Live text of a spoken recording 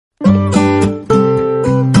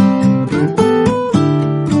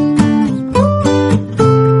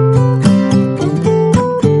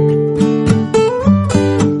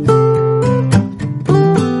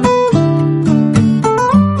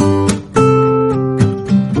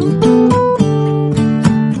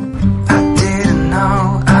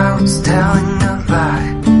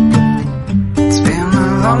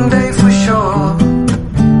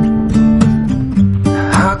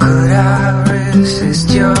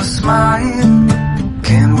a smile.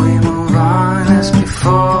 Can we move on as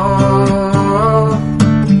before?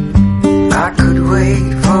 I could wait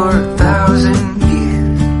for 1,000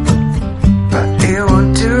 years, but it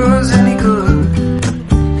won't do us any good.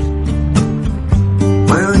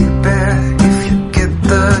 Will you bet if you get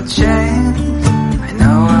the chance? I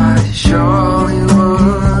know I surely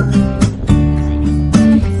would.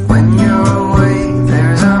 When you're away,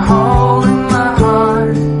 there's a hole in my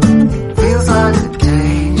heart. Feels like a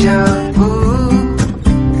deja vu.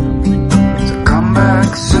 So come back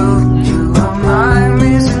soon, you are my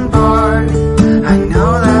missing part. I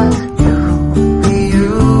know that you'll be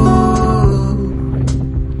you,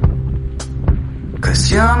 'cause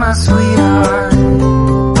you're my sweetheart.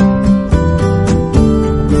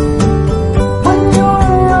 When you're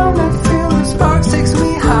around, I feel the sparks takes me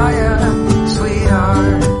higher,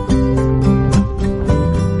 sweetheart.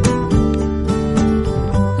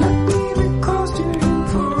 Let me be close to you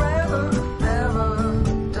forever, ever,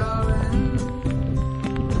 darling.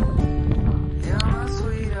 You're my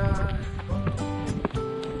sweetheart.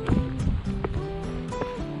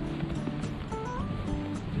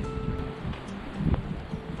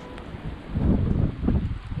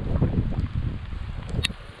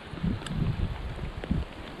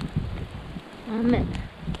 Amen.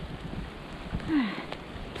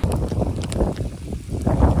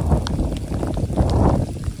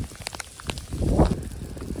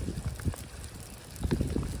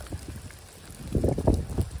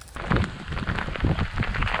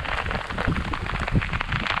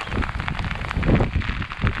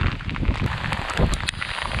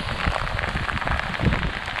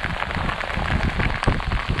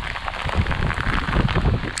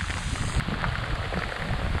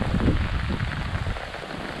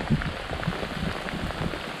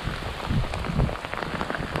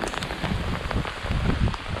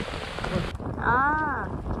 Ah.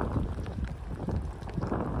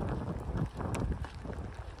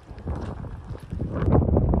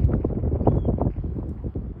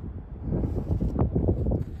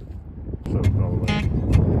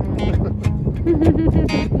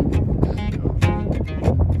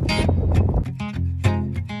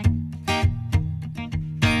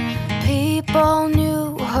 People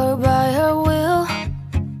knew her by her will,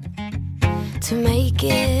 to make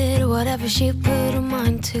it whatever she put her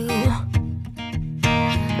mind to.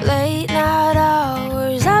 Late night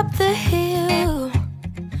hours up the hill,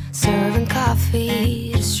 serving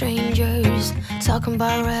coffee to strangers, talking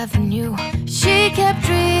about revenue. She kept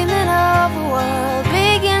dreaming of a world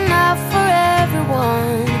big enough for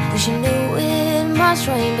everyone, but she knew it must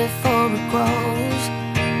rain before it grows.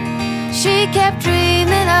 She kept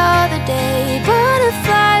dreaming of the day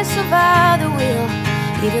butterflies survive the wheel,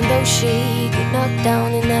 even though she got knocked down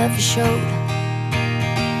and never showed.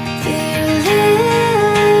 Dear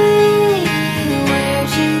Lily,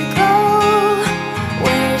 where'd you go?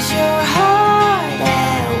 Where's your heart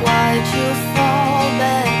at? Why'd you fall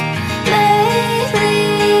back? Lately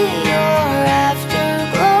your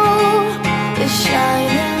afterglow is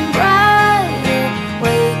shining brighter,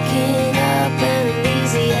 waking up an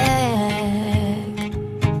easy egg.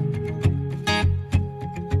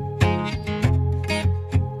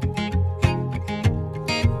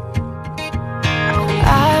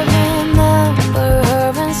 I remember her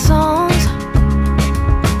in songs,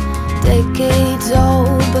 decades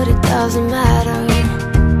old, but it doesn't matter.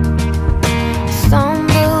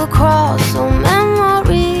 Stumble across some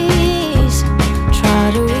memories, try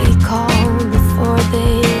to recall before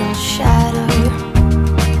they all shatter.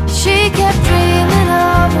 She kept dreaming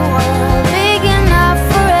of a world big enough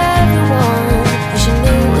for everyone, but she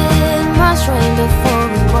knew it must rain before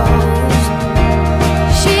it grows.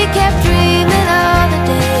 She kept dreaming of the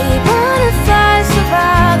day butterflies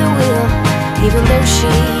survive the wheel, even though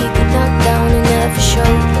she got knocked down and never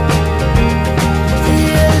showed.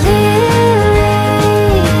 Dear Lily,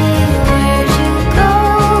 where'd you go?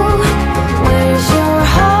 Where's your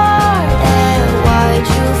heart at? Why'd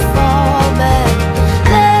you fall back?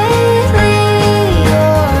 Lately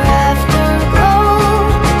your afterglow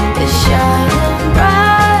is shining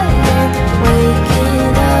brighter,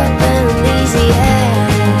 waking up an easy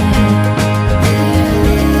egg. Dear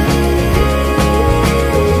Lily,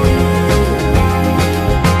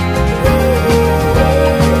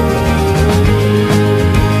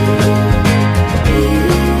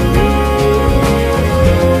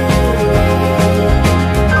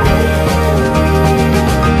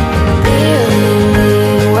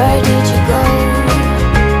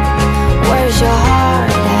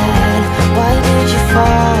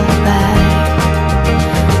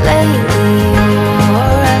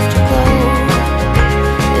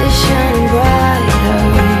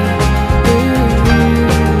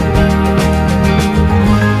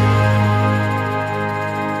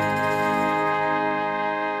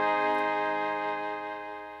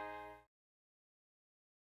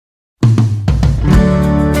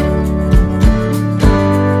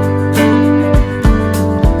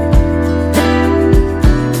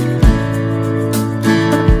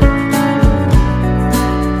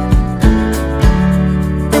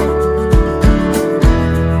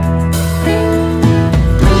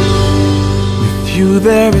 you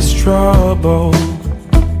there is trouble.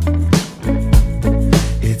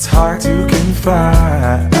 It's hard to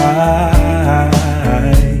confide.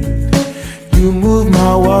 You move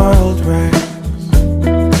my world right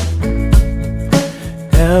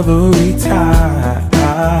every time.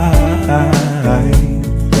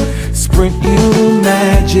 Sprint you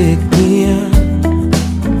magic in.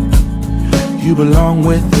 You belong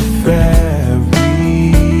with the fairies.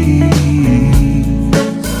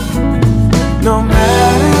 No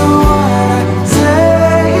matter what I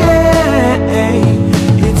say,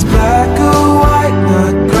 it's black or white,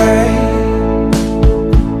 not gray.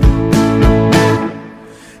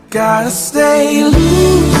 Gotta stay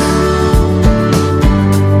loose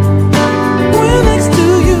when next to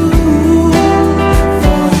you,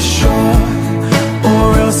 for sure, or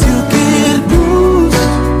else you get bruised.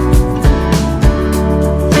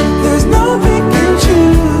 There's no pick and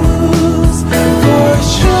choose, for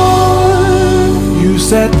sure. You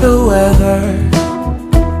set the weather,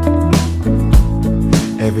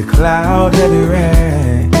 every cloud, every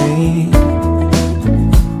rain.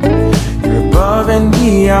 You're above and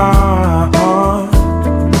beyond. Oh,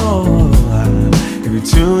 every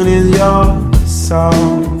tune is your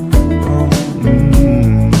song.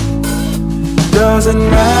 Doesn't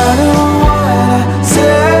matter what I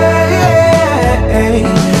say,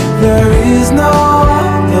 there is no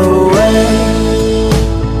other way.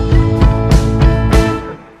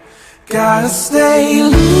 Gotta stay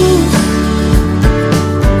loose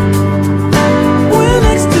when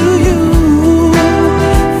next to you,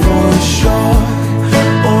 for sure,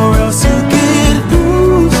 or else you get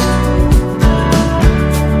bruised.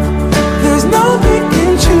 There's no pick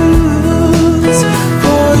and choose,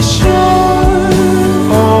 for sure.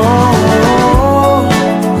 Oh,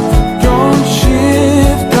 don't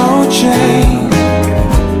shift, don't change.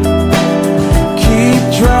 Keep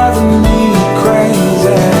driving me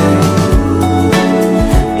crazy.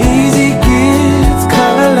 Easy gets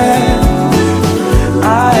colorless. I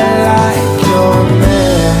like your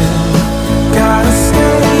man. Gotta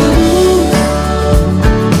stay loose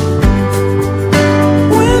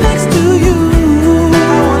when next to you.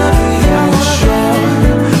 I wanna be sure,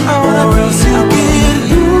 or else you get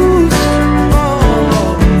used.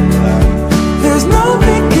 There's no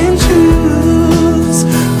pick and choose,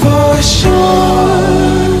 for sure.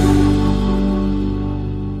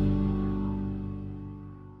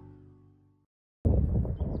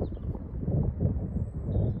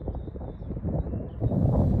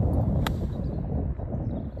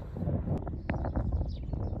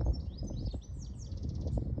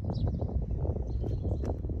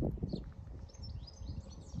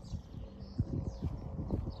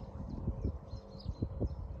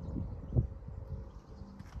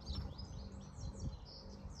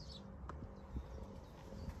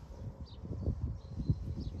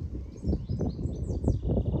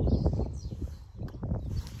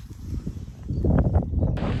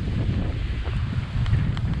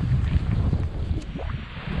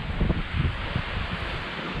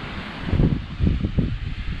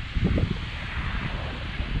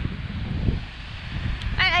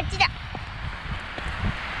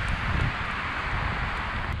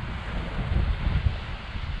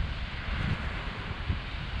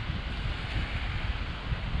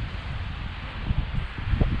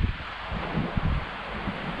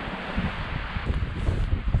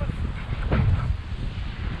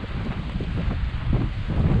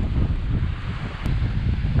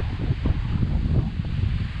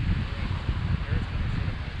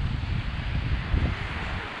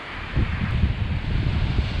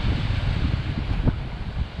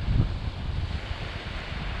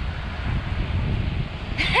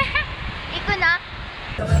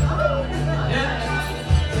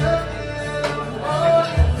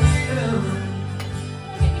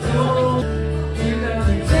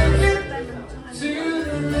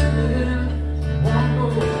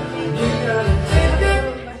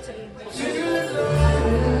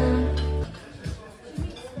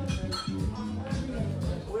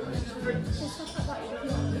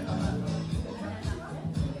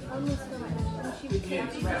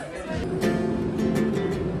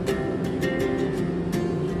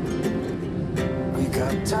 We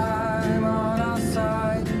got time on our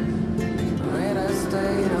side. When I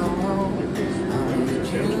stayed home, I need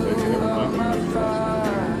you on my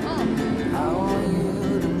fire. I want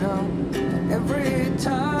you to know that every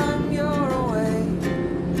time you're away,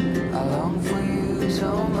 I long for you so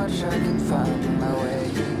much I can find my way.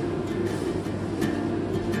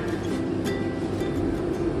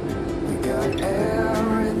 We got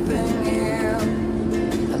everything here,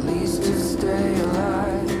 at least to stay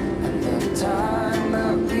alive. And the time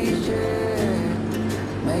that we share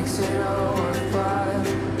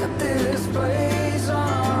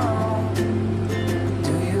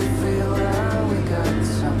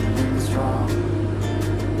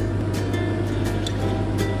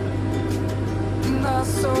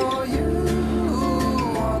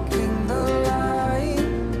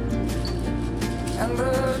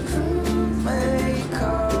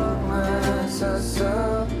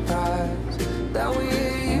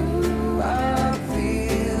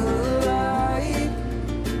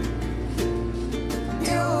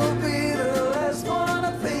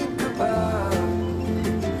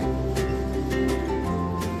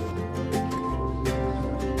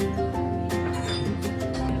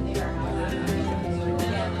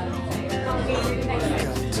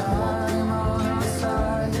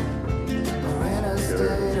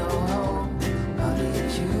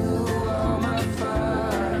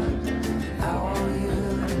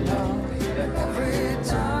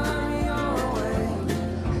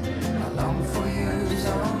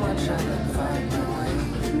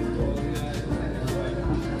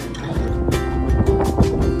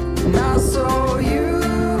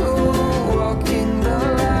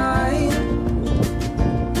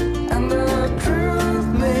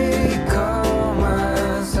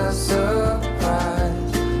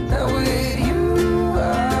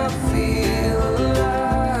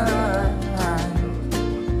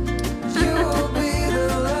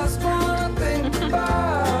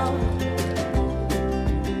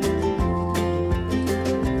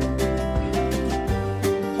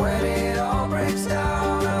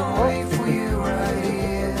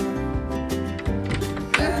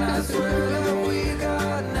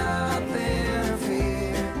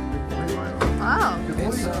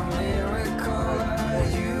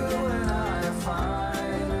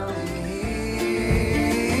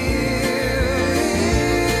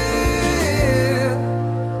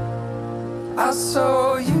my soul.